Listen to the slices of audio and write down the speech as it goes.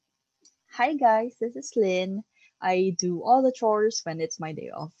Hi guys, this is Lynn. I do all the chores when it's my day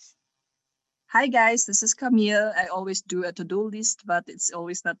off. Hi guys, this is Camille. I always do a to-do list, but it's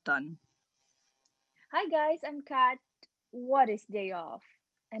always not done. Hi guys, I'm Kat. What is day off?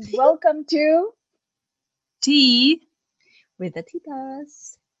 And welcome to T, With the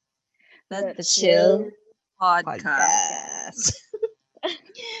Titas, the the the Chill Chill podcast. Podcast.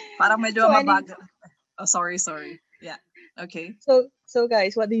 Parang medyo so any mabagal. Oh, sorry. Yeah. Okay. so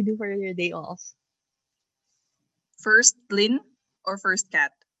guys, what do you do for your day off? First Lynn or first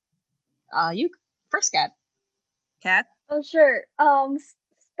Cat? You first cat. Cat? Oh sure.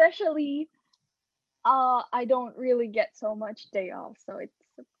 Especially I don't really get so much day off, so it's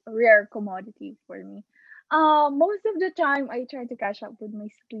a rare commodity for me. Most of the time I try to catch up with my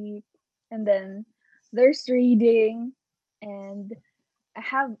sleep, and then there's reading, and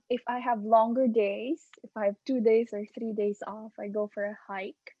if I have longer days, if I have 2 days or 3 days off, I go for a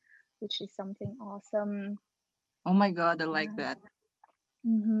hike, which is something awesome. Oh my god, I like Yeah. that.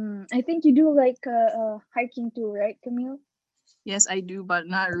 I think you do like hiking too, right, Camille? Yes, I do, but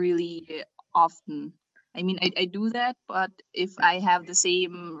not really often. I mean, I do that, but if I have the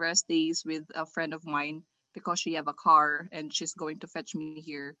same rest days with a friend of mine because she have a car and she's going to fetch me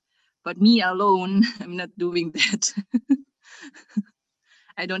here. But me alone, I'm not doing that.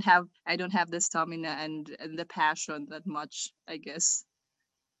 I don't have the stamina and the passion that much, I guess.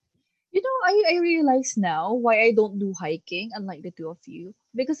 I realize now why I don't do hiking, unlike the two of you,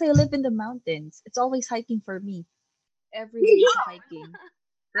 because I live in the mountains. It's always hiking for me. Every day is a hiking.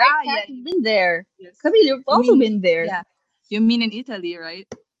 Right, Ah, Kat? yeah, You've been there. yes. Camille, you've You also mean, been there. yeah, you mean in Italy, right?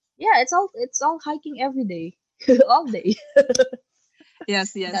 Yeah, it's all hiking every day, all day.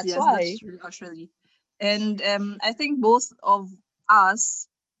 That's That's why. true actually. And I think both of us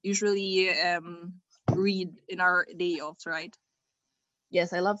usually read in our day offs, right?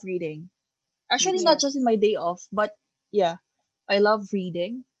 Yes, I love reading. Me Actually, too. not just in Yes. my day off, but yeah, I love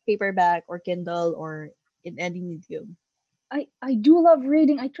reading, paperback or Kindle or in any medium. I do love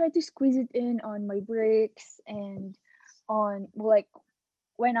reading. I try to squeeze it in on my breaks and on like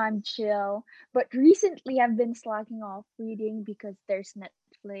when I'm chill. But recently I've been slacking off reading because there's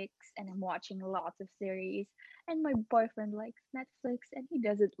Netflix and I'm watching lots of series, and my boyfriend likes Netflix and he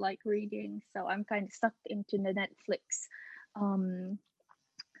doesn't like reading, so I'm kind of sucked into the Netflix um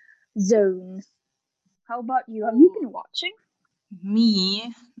zone. How about you? Have you Oh, been watching?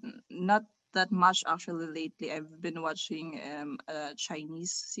 me, not that much actually lately. I've been watching a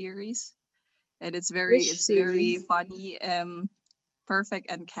Chinese series, and Which it's very series? funny,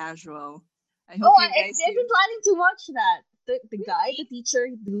 perfect and casual. I Oh, hope you guys I've see. been planning to watch that. The guy, the Really? teacher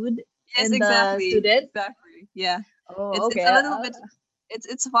dude, Yes, and the student. exactly. Yeah, Oh, it's okay. a little bit.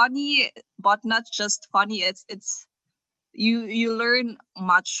 It's funny, but not just funny. It's you learn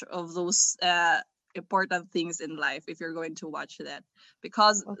much of those important things in life if you're going to watch that,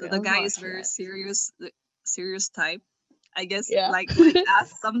 because Okay, the I'll guy is watch very that. serious, serious type, I guess, Yeah. like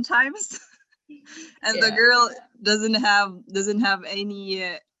us sometimes. And the Yeah. girl doesn't have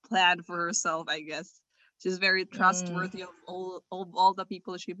any plan for herself, I guess. She's very Mm, trustworthy of all the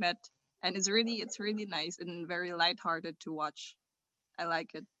people she met, and it's really nice and very lighthearted to watch. I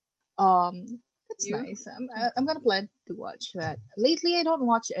like it. um, that's You? nice. I'm gonna plan to watch that. Lately, I don't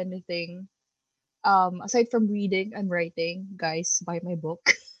watch anything. Aside from reading and writing, guys, buy my book.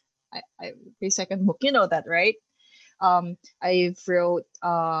 My second book. You know that, right? I've wrote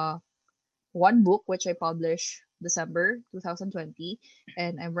one book which I published December 2020,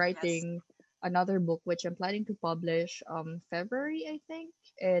 and I'm Yes. writing another book which I'm planning to publish February, I think,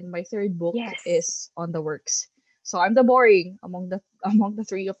 and my third book Yes. is on the works. So I'm the boring among the among the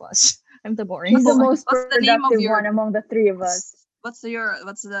three of us. I'm the boring She's the What's one. most what's the productive name of one your among the three of us. what's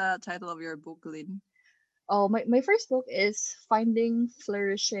the title of your book, Lynn? Oh, my first book is Finding,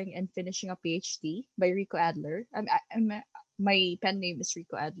 Flourishing, and Finishing a PhD by Rico Adler. My pen name is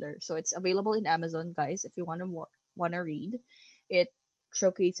Rico Adler, so it's available in Amazon, guys. If you wanna read, it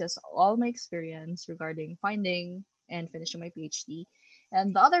showcases all my experience regarding finding and finishing my PhD.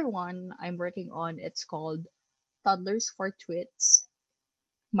 And the other one I'm working on, it's called Toddlers for Twits.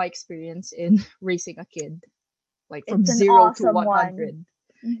 My experience in raising a kid, like from It's an 0 to awesome one one. hundred.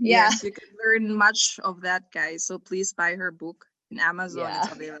 Hmm. Yeah, Yes, you can learn much of that, guys. So please buy her book in Amazon. It's yeah,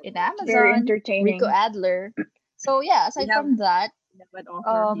 in available. Okay. Very Amazon, Rico entertaining. Adler. So yeah, We aside have from that, we have an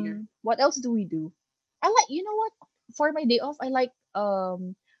author here. what else do we do? I like, you know what? For my day off, I like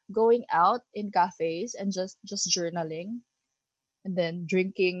going out in cafes and just journaling and then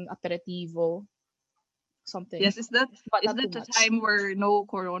drinking aperitivo, something, Yes, but is not too that the much. time where no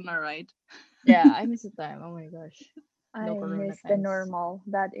corona, right? Yeah, I miss the time. Oh my gosh. No I corona miss the times. normal.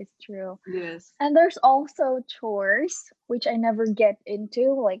 That is true. Yes. And there's also chores, which I never get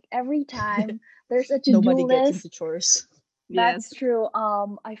into. Like every time there's a Nobody to-do gets list, into chores. that's Yes. true.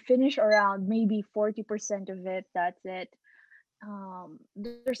 I finish around maybe 40% of it. That's it.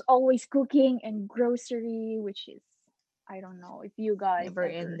 There's always cooking and grocery, which is, I don't know if you guys Never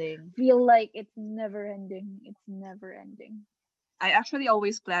ever ending. feel like it's never ending. It's never ending. I actually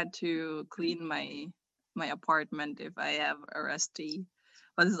always plan to clean my apartment if I have a rest day,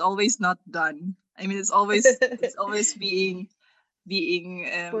 but it's always not done. I mean, it's always being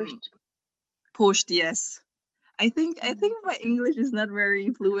Pushed. pushed. Yes, I think my English is not very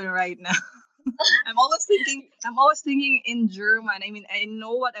fluent right now. I'm always thinking in German. I mean, I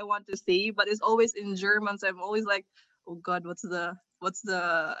know what I want to say, but it's always in German, so I'm always like, oh God, what's the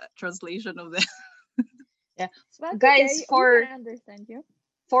translation of that? Yeah. That's Guys, okay. We can understand you.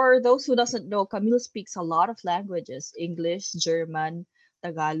 for those who doesn't know, Camille speaks a lot of languages: English, German,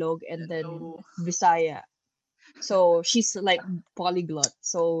 Tagalog, and then No, Visaya. So she's like polyglot.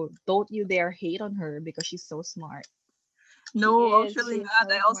 So don't you dare hate on her because she's so smart. She no, is. actually She's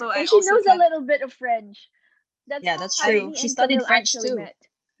not. so I smart. also I And she also knows a can't. little bit of French. That's Yeah, that's how me I true. and She Camille studied actually French met. too.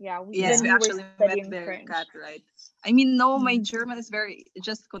 Yeah, Yes, when we Yeah. we were actually met studying there, Kat, French. right? I mean, no, my Mm. German is very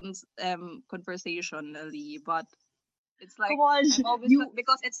just conversationally, but it's Come like on, I'm always you.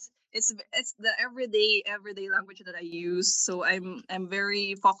 because it's the everyday language that I use. So I'm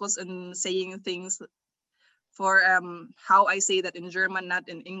very focused on saying things for how I say that in German, not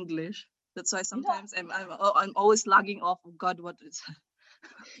in English. That's why You know, sometimes I'm always lagging off. Oh God, what is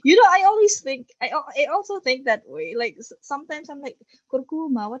I always think, I also think that way. Like sometimes I'm like,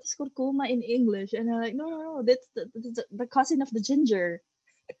 kurkuma. What is kurkuma in English? And I'm like, no, no, no. That's the cousin of the ginger.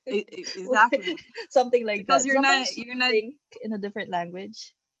 exactly Something like because that. you're Sometimes not you you're not think in a different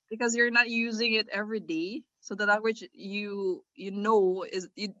language. because you're not using it every day. So the language you know is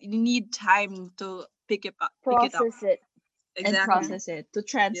you need time to pick it up. Process it. And Yeah. Exactly. process it to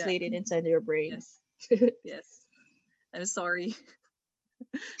Yeah. translate it inside your brain. Yes. Yes. I'm sorry.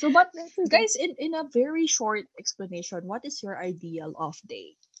 So, but That's okay. guys, in a very short explanation, what is your ideal off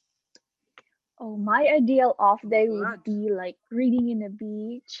day? Oh, my ideal off Oh day would God. be like reading in a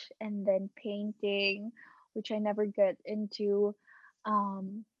beach and then painting, which I never get into.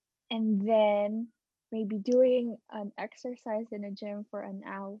 Um, and then maybe doing an exercise in a gym for an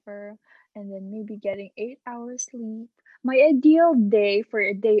hour and then maybe getting 8 hours sleep. My ideal day for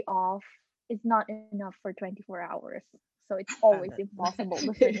a day off is not enough for 24 hours. So it's always Ah, impossible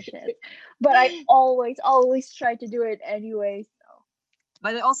to finish it. that- But I always try to do it anyway. So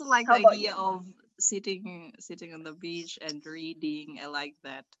But I also like how the about idea you? of sitting on the beach and reading. I like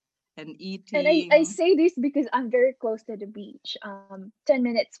that. And And I eating. say this because I'm very close to the beach. 10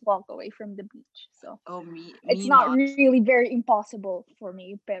 minutes walk away from the beach. So Oh, me it's me not not. really very impossible for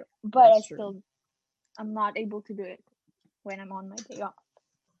me, but I That's true. still I'm not able to do it when I'm on my day off.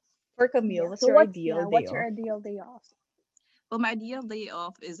 For Camille, Yeah. what's So your ideal day what's your off? ideal day off? Well, my ideal day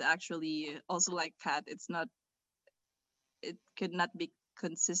off is actually also like Kat. It could not be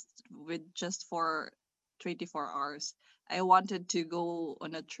consist with just for 24 hours. I wanted to go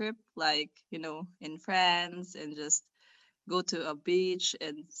on a trip like, in France and just go to a beach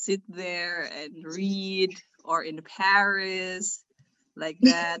and sit there and read or in Paris like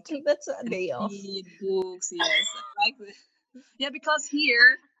that That's a and day off. read books. Yes. I like the, yeah, because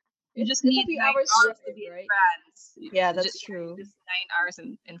here you just It's a need few nine hours hours to drive, be in right? France. Yeah, Just, that's true. just 9 hours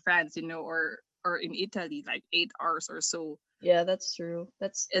in France, or in Italy, like 8 hours or so. Yeah, that's true. And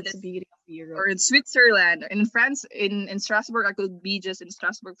That's the beauty of Europe. or in Switzerland, in France, in Strasbourg, I could be just in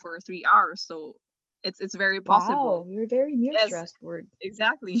Strasbourg for 3 hours. So it's very possible. Wow, you're very near Yes, Strasbourg.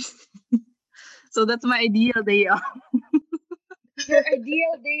 exactly. So that's my ideal day off. Your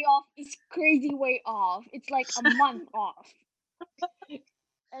ideal day off is crazy way off. It's like a month off. Yeah,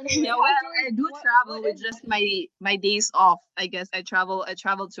 Anyway, well, how's your I do what travel with is just my days off. I guess I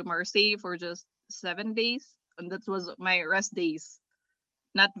traveled to Marseille for just 7 days, and that was my rest days,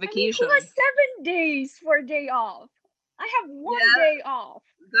 not I mean, who has vacation. 7 days for a day off? I have one Yeah, day off.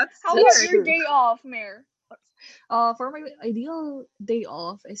 that's How about That's weird. your true. day off, Mayor? For my ideal day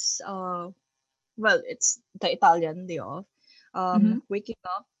off is well, it's the Italian day off. Mm-hmm. Waking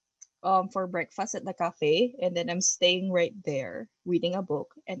up for breakfast at the cafe, and then I'm staying right there reading a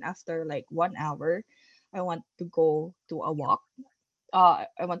book, and after like 1 hour I want to go to a walk. I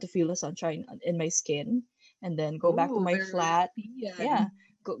want to feel the sunshine in my skin, and then go back to Oh, my very flat. Yeah, European.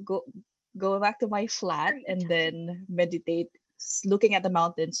 go back to my flat Very and Italian. then meditate, looking at the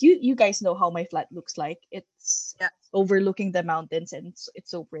mountains. You guys know how my flat looks like. It's Yeah. overlooking the mountains, and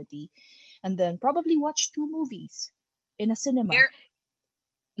it's so pretty. And then probably watch two movies. in a cinema. Where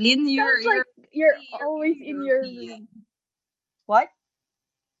Lynn, Sounds you're like you're you're always being in your European. room. What?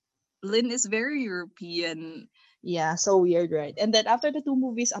 Lynn is very European. Yeah, so weird, right? And then after the two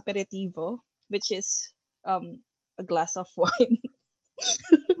movies, aperitivo, which is a glass of wine.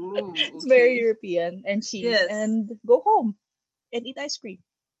 Ooh, It's very okay. European and cheap, Yes. and go home and eat ice cream.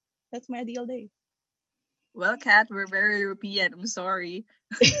 That's my ideal day. Well, Kat, we're very European. I'm sorry.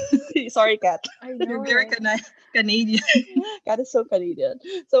 Sorry, Kat. I You're know, very right? Canadian. Kat is so Canadian.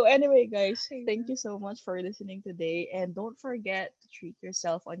 So anyway, guys, I thank know. you so much for listening today, and don't forget to treat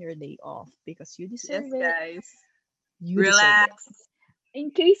yourself on your day off because you Yes, deserve it. guys. You deserve it. Relax.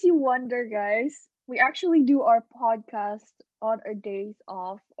 In case you wonder, guys, we actually do our podcast on our days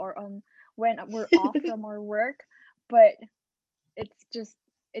off or on when we're off from our work, but it's just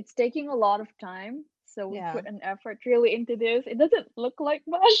it's taking a lot of time. So we Yeah, put an effort really into this. It doesn't look like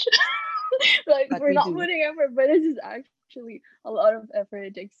much. Like but we're we not do. putting effort, but this is actually a lot of effort.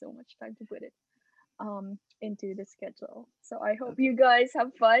 It takes so much time to put it into the schedule. So I hope Okay. you guys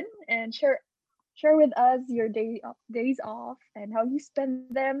have fun and share with us your days off and how you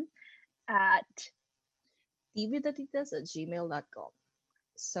spend them at tvthetitas at gmail.com.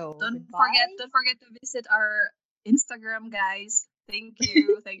 So goodbye. Don't forget to visit our Instagram, guys. Thank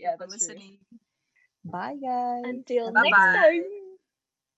you. Thank you Yeah, for that's true. listening. Bye, guys. until Have a Bye good next day. time. bye.